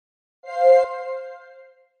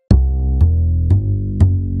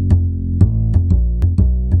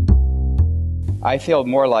I feel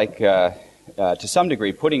more like, to some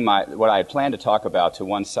degree, putting what I had planned to talk about to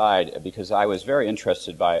one side, because I was very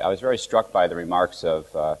struck by the remarks of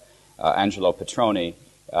Angelo Petroni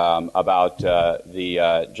about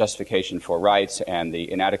the justification for rights and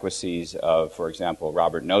the inadequacies of, for example,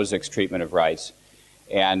 Robert Nozick's treatment of rights.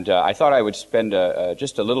 And I thought I would spend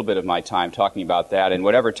just a little bit of my time talking about that, and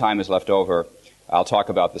whatever time is left over, I'll talk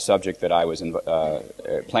about the subject that I was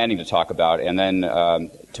planning to talk about, and then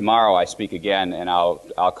tomorrow I speak again, and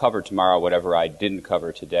I'll cover tomorrow whatever I didn't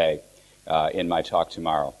cover today in my talk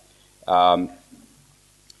tomorrow.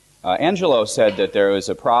 Angelo said that there is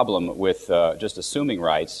a problem with just assuming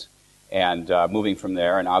rights and moving from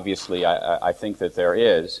there, and obviously I think that there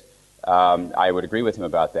is. I would agree with him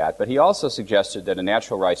about that, but he also suggested that a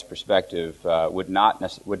natural rights perspective would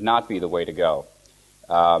not be the way to go.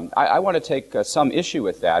 I want to take some issue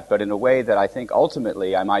with that, but in a way that I think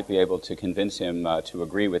ultimately I might be able to convince him to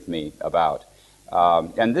agree with me about.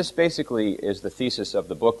 And this basically is the thesis of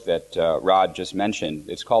the book that Rod just mentioned.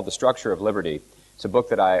 It's called The Structure of Liberty. It's a book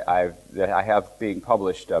that I have being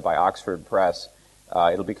published by Oxford Press.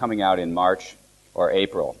 It'll be coming out in March or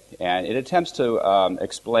April. And it attempts to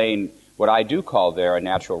explain what I do call there a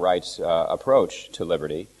natural rights approach to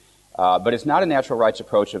liberty. But it's not a natural rights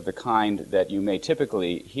approach of the kind that you may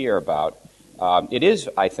typically hear about. It is,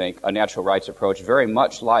 I think, a natural rights approach very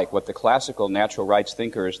much like what the classical natural rights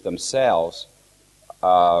thinkers themselves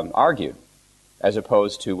argued, as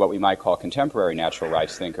opposed to what we might call contemporary natural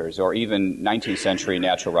rights thinkers or even 19th century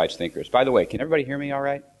natural rights thinkers. By the way, can everybody hear me all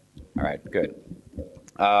right? All right, good.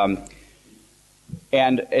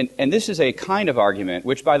 And this is a kind of argument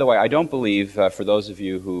which, by the way, I don't believe, for those of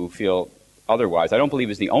you who feel otherwise, I don't believe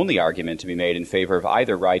is the only argument to be made in favor of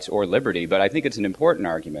either rights or liberty, but I think it's an important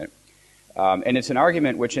argument. And it's an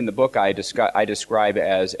argument which in the book I describe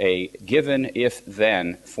as a given, if,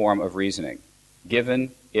 then form of reasoning.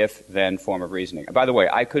 Given, if, then form of reasoning. By the way,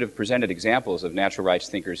 I could have presented examples of natural rights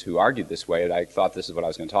thinkers who argued this way, and I thought this is what I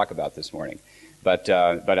was going to talk about this morning. But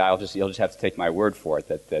you'll just have to take my word for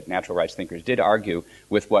it that natural rights thinkers did argue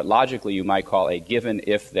with what logically you might call a given,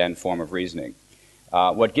 if, then form of reasoning.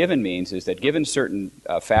 What given means is that given certain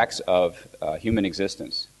facts of human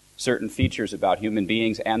existence, certain features about human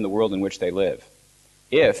beings and the world in which they live,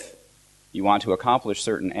 if you want to accomplish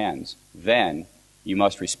certain ends, then you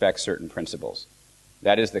must respect certain principles.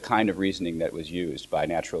 That is the kind of reasoning that was used by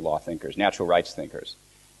natural law thinkers, natural rights thinkers.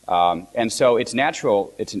 And so it's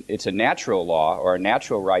a natural law or a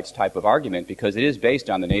natural rights type of argument because it is based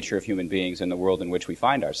on the nature of human beings and the world in which we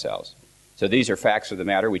find ourselves. So these are facts of the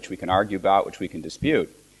matter which we can argue about, which we can dispute.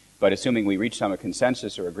 But assuming we reach some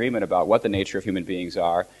consensus or agreement about what the nature of human beings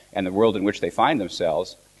are and the world in which they find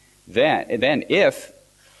themselves, then if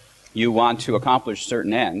you want to accomplish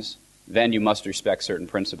certain ends, then you must respect certain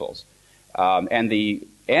principles. And the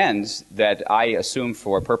ends that I assume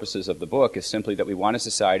for purposes of the book is simply that we want a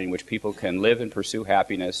society in which people can live and pursue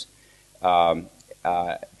happiness,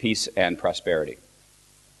 peace, and prosperity.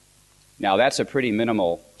 Now, that's a pretty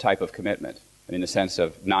minimal type of commitment in the sense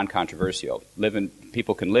of non-controversial.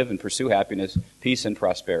 People can live and pursue happiness, peace, and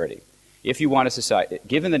prosperity. If you want a society,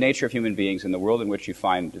 given the nature of human beings and the world in which they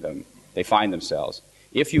find themselves,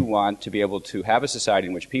 if you want to be able to have a society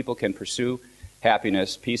in which people can pursue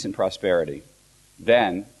happiness, peace, and prosperity,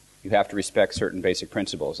 then you have to respect certain basic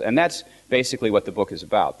principles. And that's basically what the book is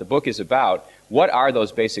about. The book is about what are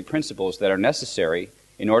those basic principles that are necessary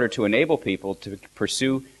in order to enable people to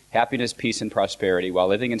pursue happiness, peace, and prosperity while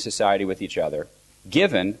living in society with each other,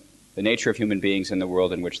 given the nature of human beings and the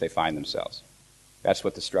world in which they find themselves. That's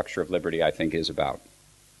what the structure of liberty, I think, is about.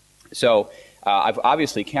 So I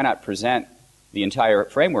obviously cannot present the entire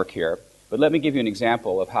framework here, but let me give you an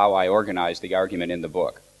example of how I organize the argument in the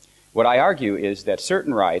book. What I argue is that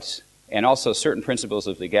certain rights and also certain principles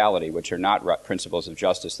of legality, which are not principles of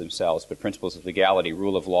justice themselves, but principles of legality,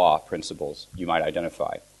 rule of law principles you might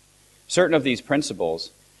identify. Certain of these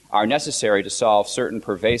principles are necessary to solve certain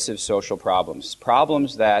pervasive social problems,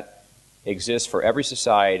 problems that exist for every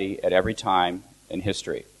society at every time in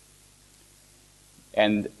history.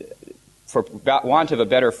 And for want of a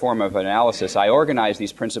better form of analysis, I organize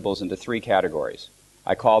these principles into three categories.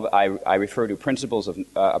 I refer to principles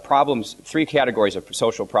of problems, three categories of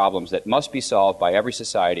social problems that must be solved by every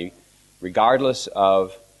society, regardless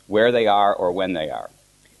of where they are or when they are.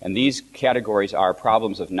 And these categories are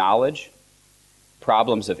problems of knowledge,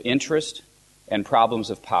 problems of interest, and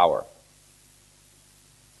problems of power.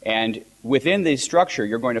 And within this structure,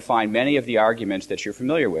 you're going to find many of the arguments that you're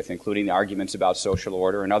familiar with, including the arguments about social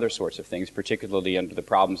order and other sorts of things, particularly under the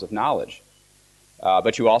problems of knowledge.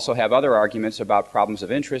 But you also have other arguments about problems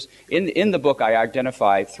of interest. In the book, I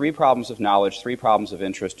identify 3 problems of knowledge, 3 problems of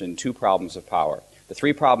interest, and 2 problems of power. The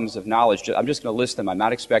 3 problems of knowledge, I'm just going to list them. I'm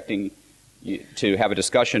not expecting you to have a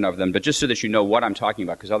discussion of them, but just so that you know what I'm talking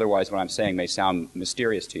about, because otherwise what I'm saying may sound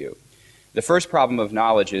mysterious to you. The first problem of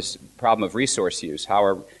knowledge is problem of resource use,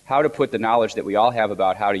 how to put the knowledge that we all have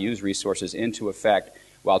about how to use resources into effect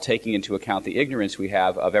while taking into account the ignorance we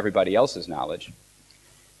have of everybody else's knowledge.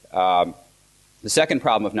 The second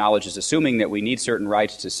problem of knowledge is assuming that we need certain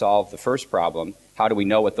rights to solve the first problem. How do we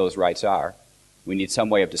know what those rights are? We need some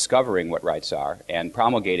way of discovering what rights are and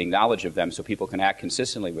promulgating knowledge of them so people can act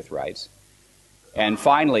consistently with rights. And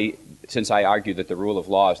finally, since I argue that the rule of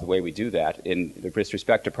law is the way we do that, with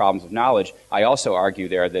respect to problems of knowledge, I also argue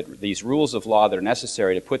there that these rules of law that are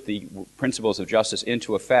necessary to put the principles of justice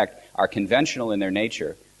into effect are conventional in their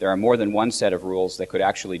nature. There are more than one set of rules that could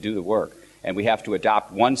actually do the work. And we have to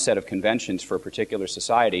adopt one set of conventions for a particular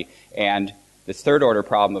society. And the third order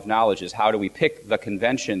problem of knowledge is how do we pick the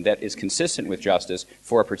convention that is consistent with justice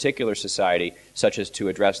for a particular society, such as to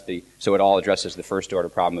address so it all addresses the first order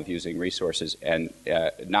problem of using resources and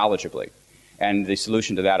knowledgeably. And the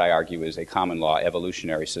solution to that, I argue, is a common law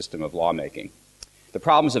evolutionary system of lawmaking. The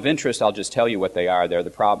problems of interest, I'll just tell you what they are. They're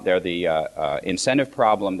the incentive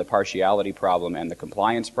problem, the partiality problem, and the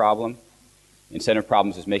compliance problem. Incentive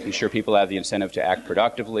problems is making sure people have the incentive to act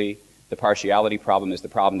productively. The partiality problem is the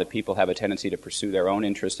problem that people have a tendency to pursue their own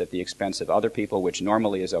interests at the expense of other people, which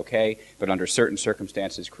normally is okay, but under certain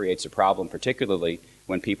circumstances creates a problem, particularly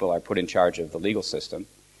when people are put in charge of the legal system.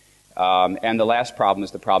 And the last problem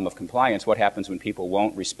is the problem of compliance. What happens when people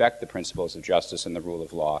won't respect the principles of justice and the rule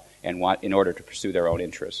of law and want in order to pursue their own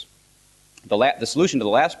interests? The solution to the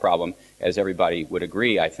last problem, as everybody would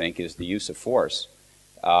agree, I think, is the use of force.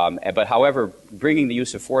 But however, bringing the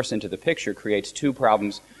use of force into the picture creates 2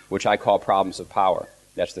 problems which I call problems of power.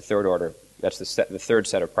 That's the third order. That's the third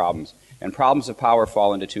set of problems. And problems of power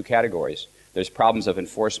fall into 2 categories. There's problems of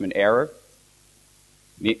enforcement error,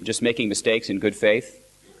 just making mistakes in good faith.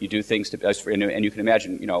 You do things and you can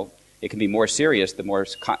imagine, it can be more serious the more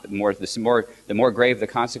grave the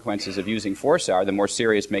consequences of using force are, the more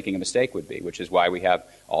serious making a mistake would be, which is why we have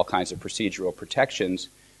all kinds of procedural protections.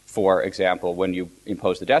 For example, when you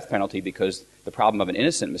impose the death penalty, because the problem of an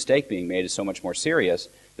innocent mistake being made is so much more serious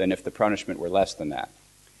than if the punishment were less than that.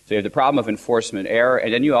 So you have the problem of enforcement error,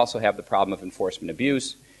 and then you also have the problem of enforcement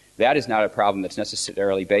abuse. That is not a problem that's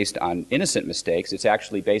necessarily based on innocent mistakes. It's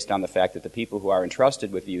actually based on the fact that the people who are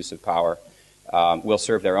entrusted with the use of power will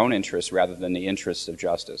serve their own interests rather than the interests of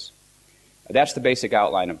justice. That's the basic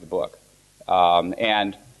outline of the book.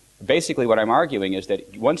 And basically what I'm arguing is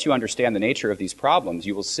that once you understand the nature of these problems,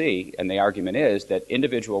 you will see, and the argument is, that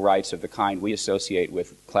individual rights of the kind we associate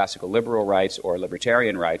with classical liberal rights or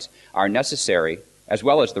libertarian rights are necessary, as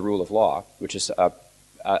well as the rule of law, which is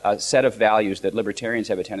a set of values that libertarians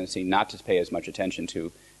have a tendency not to pay as much attention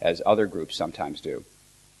to as other groups sometimes do.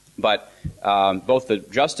 But both the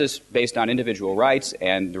justice based on individual rights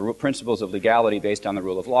and the principles of legality based on the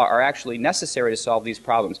rule of law are actually necessary to solve these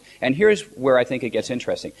problems. And here's where I think it gets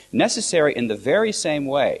interesting. Necessary in the very same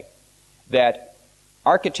way that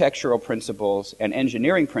architectural principles and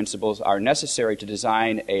engineering principles are necessary to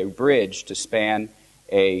design a bridge to span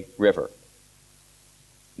a river.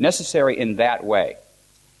 Necessary in that way.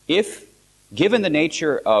 Given the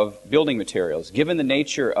nature of building materials, given the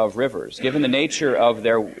nature of rivers, given the nature of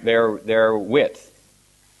their width,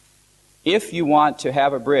 if you want to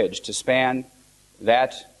have a bridge to span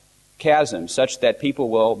that chasm such that people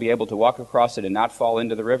will be able to walk across it and not fall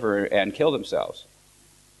into the river and kill themselves,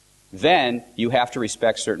 then you have to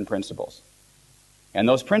respect certain principles. And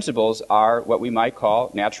those principles are what we might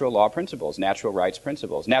call natural law principles, natural rights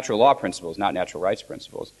principles. Natural law principles, not natural rights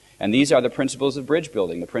principles. And these are the principles of bridge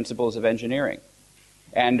building, the principles of engineering.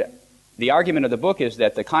 And the argument of the book is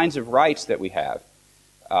that the kinds of rights that we have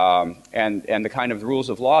and the kind of rules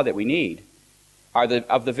of law that we need are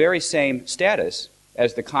of the very same status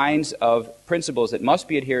as the kinds of principles that must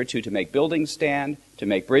be adhered to make buildings stand, to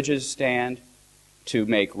make bridges stand, to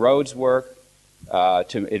make roads work,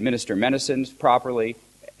 to administer medicines properly.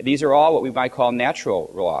 These are all what we might call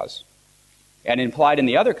natural laws. And implied in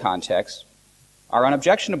the other context are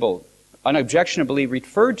unobjectionably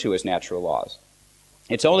referred to as natural laws.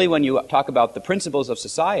 It's only when you talk about the principles of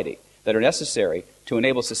society that are necessary to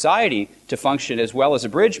enable society to function as well as a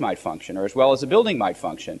bridge might function or as well as a building might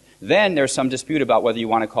function, then there's some dispute about whether you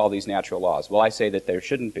want to call these natural laws. Well, I say that there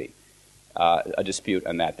shouldn't be a dispute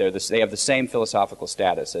on that. They have the same philosophical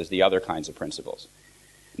status as the other kinds of principles.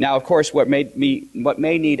 Now, of course, what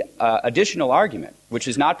may need additional argument, which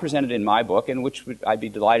is not presented in my book, and which I'd be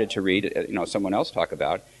delighted to read, someone else talk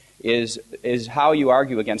about, is how you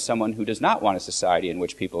argue against someone who does not want a society in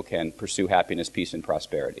which people can pursue happiness, peace, and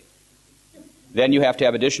prosperity. Then you have to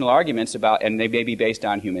have additional arguments about, and they may be based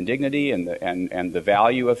on human dignity and the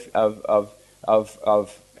value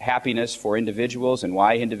of happiness for individuals and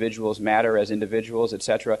why individuals matter as individuals,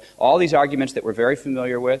 etc. All these arguments that we're very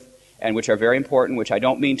familiar with and which are very important, which I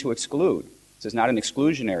don't mean to exclude. This is not an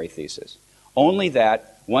exclusionary thesis. Only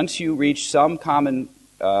that once you reach some common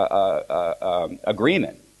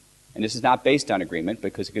agreement, and this is not based on agreement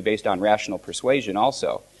because it could be based on rational persuasion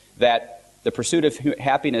also, that the pursuit of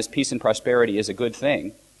happiness, peace, and prosperity is a good thing.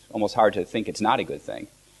 It's almost hard to think it's not a good thing.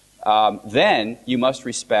 Then you must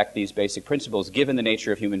respect these basic principles given the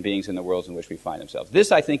nature of human beings in the worlds in which we find themselves.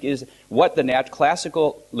 This, I think, is what the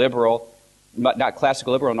classical liberal, not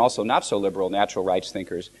classical liberal and also not so liberal natural rights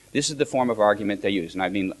thinkers, this is the form of argument they use. And I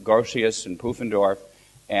mean Grotius and Pufendorf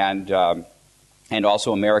and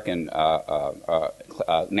also American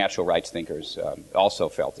natural rights thinkers also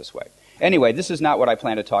felt this way. Anyway, this is not what I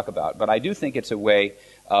plan to talk about, but I do think it's a way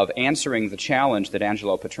of answering the challenge that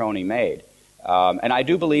Angelo Petroni made. And I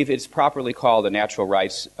do believe it's properly called a natural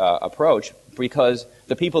rights approach because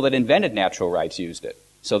the people that invented natural rights used it.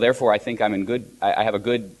 So therefore, I think I have a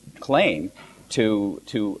good claim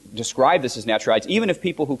to describe this as natural rights, even if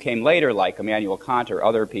people who came later, like Immanuel Kant or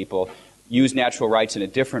other people, use natural rights in a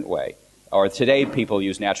different way, or today people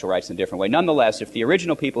use natural rights in a different way. Nonetheless, if the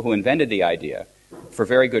original people who invented the idea, for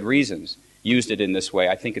very good reasons, used it in this way,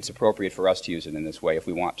 I think it's appropriate for us to use it in this way if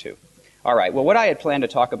we want to. All right, well, what I had planned to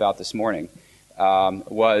talk about this morning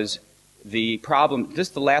was the problem, this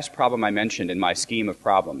is the last problem I mentioned in my scheme of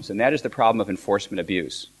problems, and that is the problem of enforcement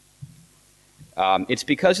abuse. It's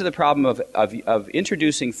because of the problem of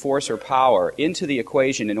introducing force or power into the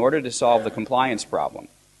equation in order to solve the compliance problem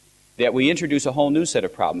that we introduce a whole new set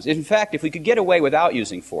of problems. In fact, if we could get away without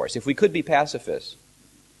using force, if we could be pacifists,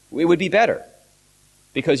 it would be better,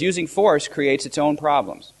 because using force creates its own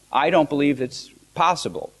problems. I don't believe it's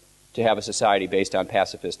possible to have a society based on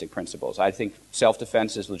pacifistic principles. I think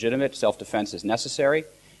self-defense is legitimate, self-defense is necessary,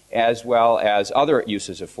 as well as other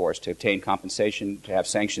uses of force to obtain compensation, to have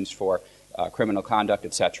sanctions for criminal conduct,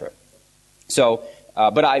 etc. So,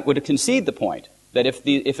 but I would concede the point that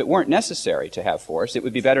if it weren't necessary to have force, it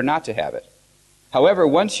would be better not to have it. However,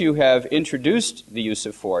 once you have introduced the use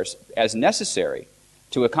of force as necessary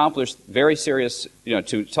to accomplish very serious,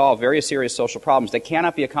 to solve very serious social problems that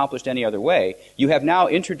cannot be accomplished any other way, you have now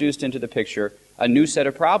introduced into the picture a new set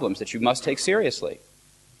of problems that you must take seriously.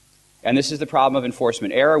 And this is the problem of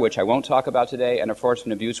enforcement error, which I won't talk about today, and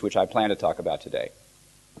enforcement abuse, which I plan to talk about today.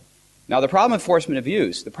 Now, the problem of enforcement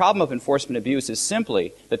abuse is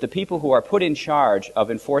simply that the people who are put in charge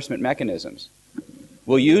of enforcement mechanisms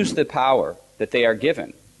will use the power that they are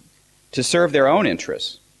given to serve their own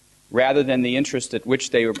interests, rather than the interest at which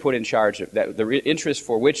they were put in charge of, the interest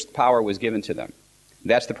for which power was given to them.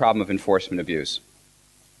 That's the problem of enforcement abuse.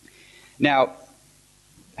 Now,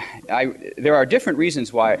 there are different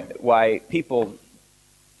reasons why people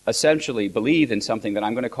essentially believe in something that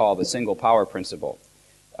I'm going to call the single power principle,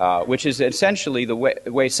 which is essentially the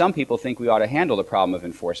way some people think we ought to handle the problem of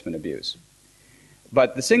enforcement abuse.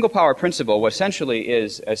 But the single power principle essentially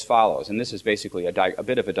is as follows, and this is basically a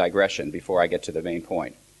bit of a digression before I get to the main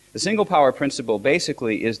point. The single power principle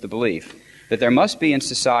basically is the belief that there must be in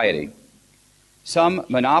society some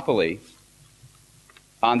monopoly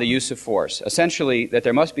on the use of force. Essentially, that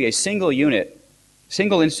there must be a single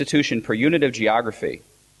institution per unit of geography,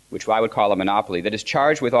 which I would call a monopoly, that is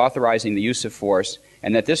charged with authorizing the use of force,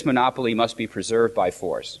 and that this monopoly must be preserved by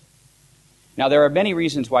force. Now, there are many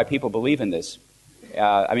reasons why people believe in this.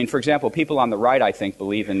 For example, people on the right, I think,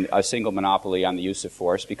 believe in a single monopoly on the use of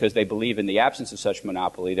force because they believe in the absence of such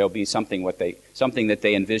monopoly, there will be something that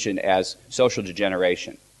they envision as social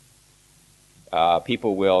degeneration.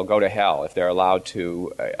 People will go to hell if they're allowed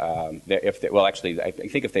to. I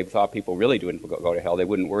think if they thought people really didn't go to hell, they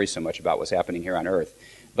wouldn't worry so much about what's happening here on Earth.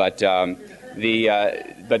 But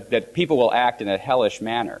that people will act in a hellish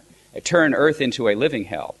manner, turn Earth into a living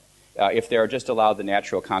hell. If they're just allowed the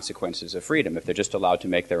natural consequences of freedom, if they're just allowed to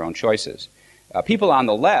make their own choices. People on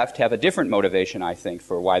the left have a different motivation, I think,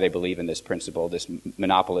 for why they believe in this principle, this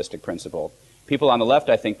monopolistic principle. People on the left,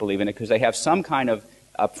 I think, believe in it because they have some kind of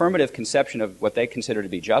affirmative conception of what they consider to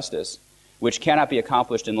be justice, which cannot be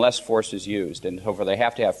accomplished unless force is used, and so they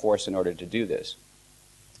have to have force in order to do this.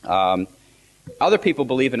 Other people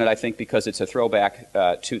believe in it, I think, because it's a throwback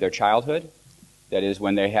to their childhood. That is,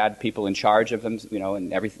 when they had people in charge of them,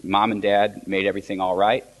 and mom and dad made everything all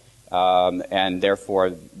right. and therefore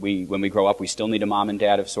when we grow up we still need a mom and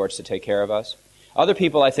dad of sorts to take care of us. Other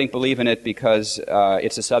people, I think, believe in it because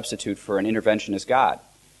it's a substitute for an interventionist God.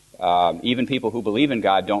 Even people who believe in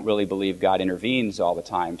God don't really believe God intervenes all the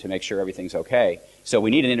time to make sure everything's okay. So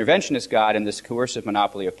we need an interventionist God, and this coercive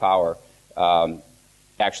monopoly of power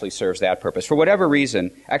actually serves that purpose. For whatever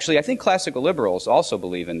reason, actually, I think classical liberals also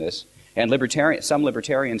believe in this, and some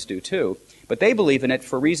libertarians do too, but they believe in it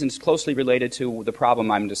for reasons closely related to the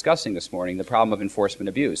problem I'm discussing this morning, the problem of enforcement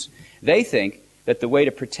abuse. They think that the way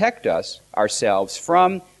to protect ourselves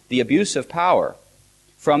from the abuse of power,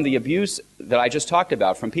 from the abuse that I just talked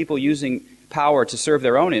about, from people using power to serve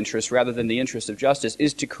their own interests rather than the interests of justice,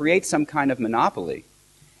 is to create some kind of monopoly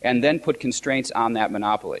and then put constraints on that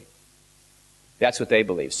monopoly. That's what they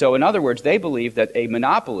believe. So in other words, they believe that a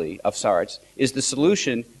monopoly of sorts is the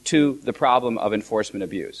solution to the problem of enforcement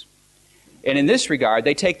abuse. And in this regard,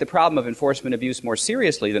 they take the problem of enforcement abuse more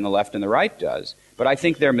seriously than the left and the right does, but I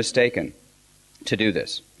think they're mistaken to do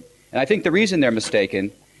this. And I think the reason they're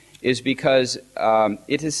mistaken is because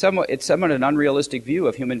it's somewhat an unrealistic view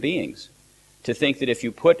of human beings to think that if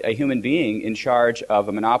you put a human being in charge of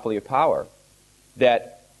a monopoly of power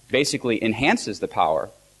that basically enhances the power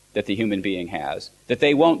that the human being has, that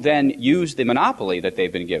they won't then use the monopoly that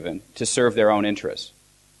they've been given to serve their own interests.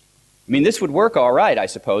 I mean, this would work all right, I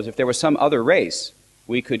suppose, if there was some other race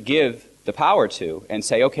we could give the power to and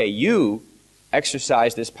say, okay, you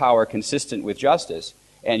exercise this power consistent with justice,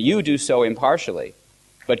 and you do so impartially.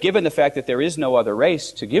 But given the fact that there is no other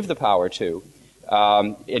race to give the power to,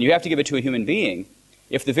 and you have to give it to a human being,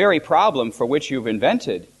 if the very problem for which you've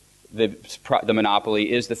invented the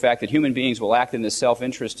monopoly is the fact that human beings will act in this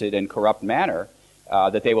self-interested and corrupt manner,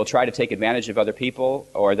 that they will try to take advantage of other people,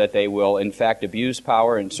 or that they will in fact abuse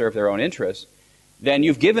power and serve their own interests, then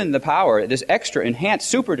you've given the power, this extra enhanced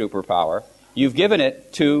super-duper power, you've given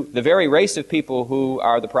it to the very race of people who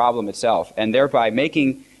are the problem itself, and thereby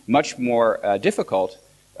making much more difficult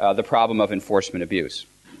the problem of enforcement abuse.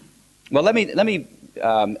 Well, let me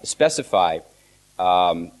specify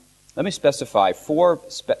four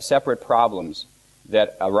separate problems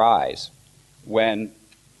that arise when,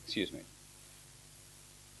 excuse me.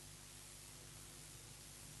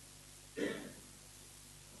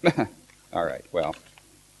 All right, well,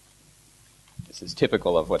 this is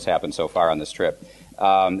typical of what's happened so far on this trip.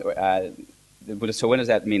 So when does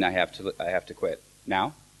that mean I have to quit?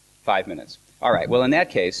 Now? 5 minutes. All right, well, in that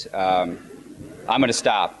case, I'm going to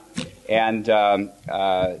stop. And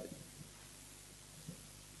the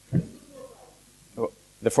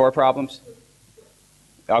four problems?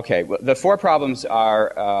 Okay, well, the four problems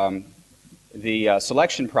are the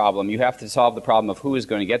selection problem. You have to solve the problem of who is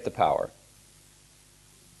going to get the power.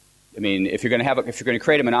 I mean, if you're going to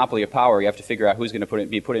create a monopoly of power, you have to figure out who's going to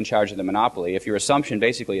be put in charge of the monopoly. If your assumption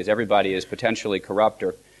basically is everybody is potentially corrupt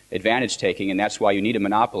or advantage-taking, and that's why you need a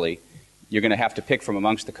monopoly, you're going to have to pick from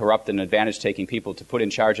amongst the corrupt and advantage-taking people to put in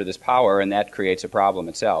charge of this power, and that creates a problem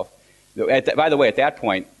itself. By the way, at that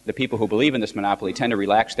point, the people who believe in this monopoly tend to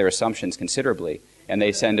relax their assumptions considerably, and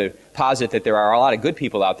they tend to posit that there are a lot of good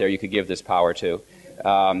people out there you could give this power to.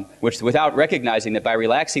 Which, without recognizing that by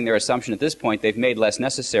relaxing their assumption at this point, they've made less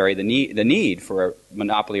necessary the need for a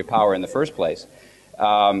monopoly of power in the first place.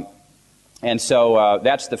 And so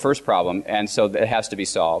that's the first problem, and so it has to be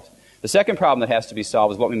solved. The second problem that has to be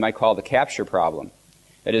solved is what we might call the capture problem.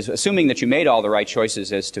 That is, assuming that you made all the right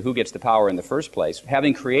choices as to who gets the power in the first place,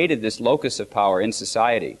 having created this locus of power in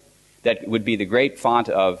society that would be the great font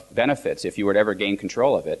of benefits if you were to ever gain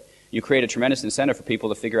control of it, you create a tremendous incentive for people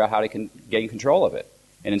to figure out how to gain control of it.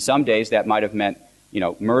 And in some days that might have meant,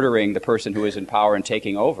 murdering the person who is in power and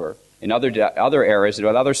taking over. In other eras, in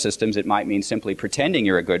other systems, it might mean simply pretending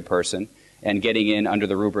you're a good person and getting in under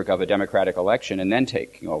the rubric of a democratic election and then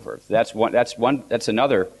taking over. That's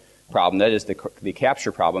another problem. That is the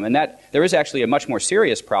capture problem. And that there is actually a much more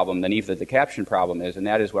serious problem than even the capture problem is, and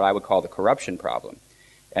that is what I would call the corruption problem.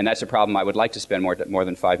 And that's a problem I would like to spend more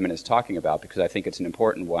than 5 minutes talking about, because I think it's an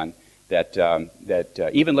important one that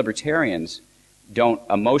even libertarians don't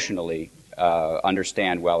emotionally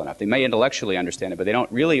understand well enough. They may intellectually understand it, but they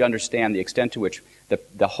don't really understand the extent to which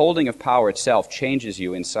the holding of power itself changes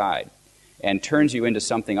you inside and turns you into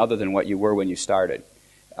something other than what you were when you started.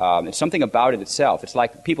 It's something about it itself. It's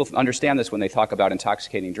like people understand this when they talk about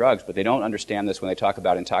intoxicating drugs, but they don't understand this when they talk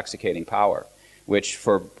about intoxicating power, which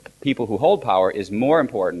for people who hold power is more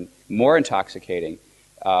important, more intoxicating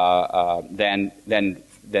than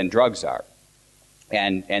drugs are.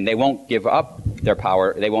 And they won't give up their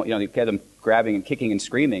power. They won't, they get them grabbing and kicking and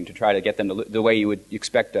screaming to try to get them to the way you would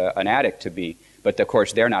expect an addict to be. But of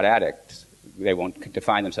course, they're not addicts. They won't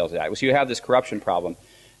define themselves as addicts. So you have this corruption problem.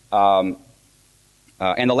 And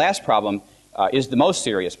the last problem is the most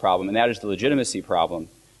serious problem, and that is the legitimacy problem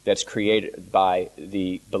that's created by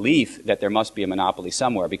the belief that there must be a monopoly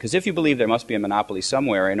somewhere. Because if you believe there must be a monopoly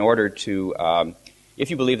somewhere in order to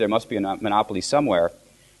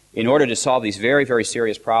solve these very, very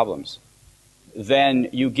serious problems, then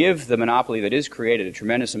you give the monopoly that is created a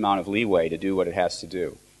tremendous amount of leeway to do what it has to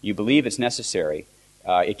do. You believe it's necessary.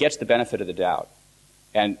 It gets the benefit of the doubt,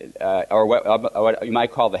 and or what you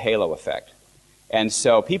might call the halo effect. And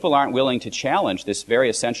so people aren't willing to challenge this very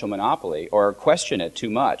essential monopoly or question it too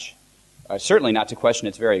much, certainly not to question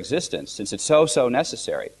its very existence, since it's so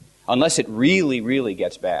necessary, unless it really, really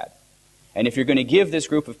gets bad. And if you're going to give this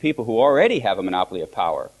group of people who already have a monopoly of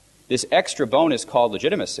power this extra bonus called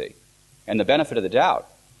legitimacy and the benefit of the doubt,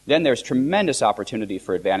 then there's tremendous opportunity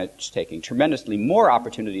for advantage-taking, tremendously more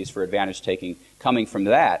opportunities for advantage-taking coming from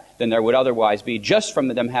that than there would otherwise be just from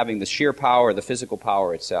them having the sheer power, the physical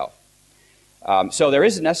power itself. So there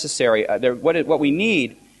is necessary, what we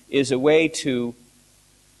need is a way to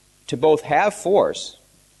both have force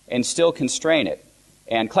and still constrain it.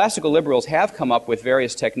 And classical liberals have come up with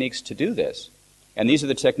various techniques to do this. And these are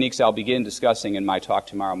the techniques I'll begin discussing in my talk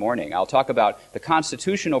tomorrow morning. I'll talk about the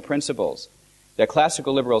constitutional principles that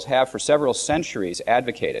classical liberals have for several centuries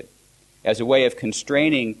advocated as a way of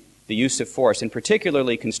constraining the use of force, and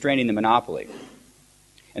particularly constraining the monopoly.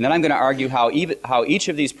 And then I'm going to argue how each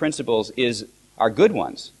of these principles are good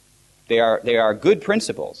ones. They are good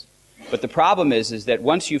principles. But the problem is that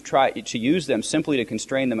once you've tried to use them simply to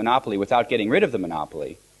constrain the monopoly without getting rid of the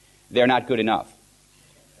monopoly, they're not good enough.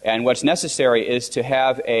 And what's necessary is to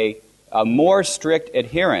have a more strict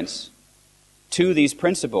adherence to these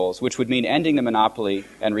principles, which would mean ending the monopoly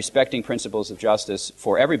and respecting principles of justice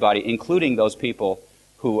for everybody, including those people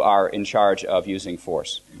who are in charge of using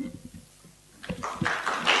force.